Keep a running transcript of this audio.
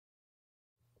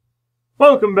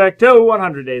Welcome back to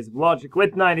 100 Days of Logic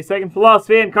with 90-second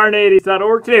Philosophy and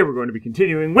Carneades.org. Today we're going to be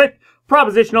continuing with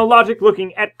propositional logic,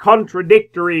 looking at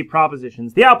contradictory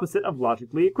propositions, the opposite of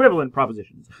logically equivalent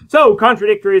propositions. So,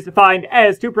 contradictory is defined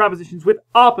as two propositions with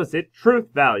opposite truth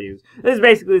values. This is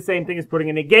basically the same thing as putting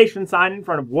a negation sign in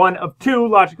front of one of two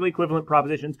logically equivalent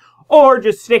propositions, or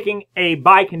just sticking a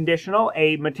biconditional,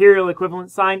 a material equivalent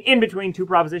sign in between two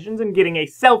propositions and getting a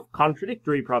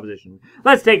self-contradictory proposition.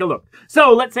 Let's take a look.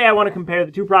 So, let's say I want to compare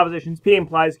the two propositions P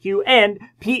implies Q and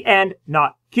P and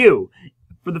not Q.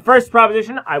 For the first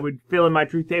proposition, I would fill in my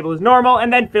truth table as normal,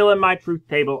 and then fill in my truth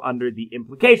table under the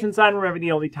implication sign. Remember,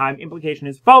 the only time implication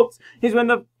is false is when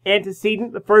the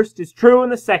antecedent, the first, is true,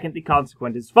 and the second, the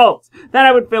consequent, is false. Then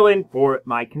I would fill in for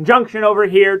my conjunction over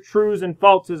here, trues and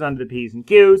falses under the P's and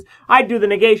Q's. I'd do the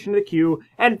negation of the Q,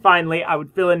 and finally, I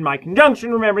would fill in my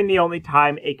conjunction, remembering the only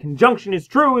time a conjunction is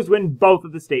true is when both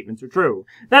of the statements are true.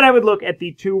 Then I would look at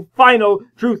the two final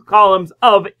truth columns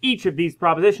of each of these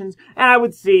propositions, and I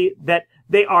would see that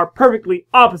they are perfectly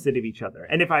opposite of each other.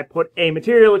 And if I put a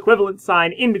material equivalent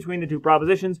sign in between the two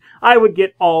propositions, I would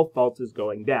get all falses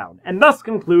going down, and thus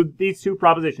conclude these two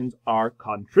propositions are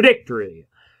contradictory.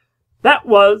 That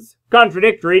was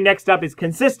contradictory. Next up is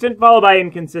consistent, followed by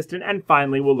inconsistent, and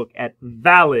finally we'll look at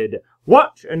valid.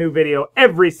 Watch a new video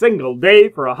every single day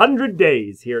for 100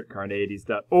 days here at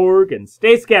Carneades.org, and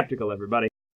stay skeptical, everybody.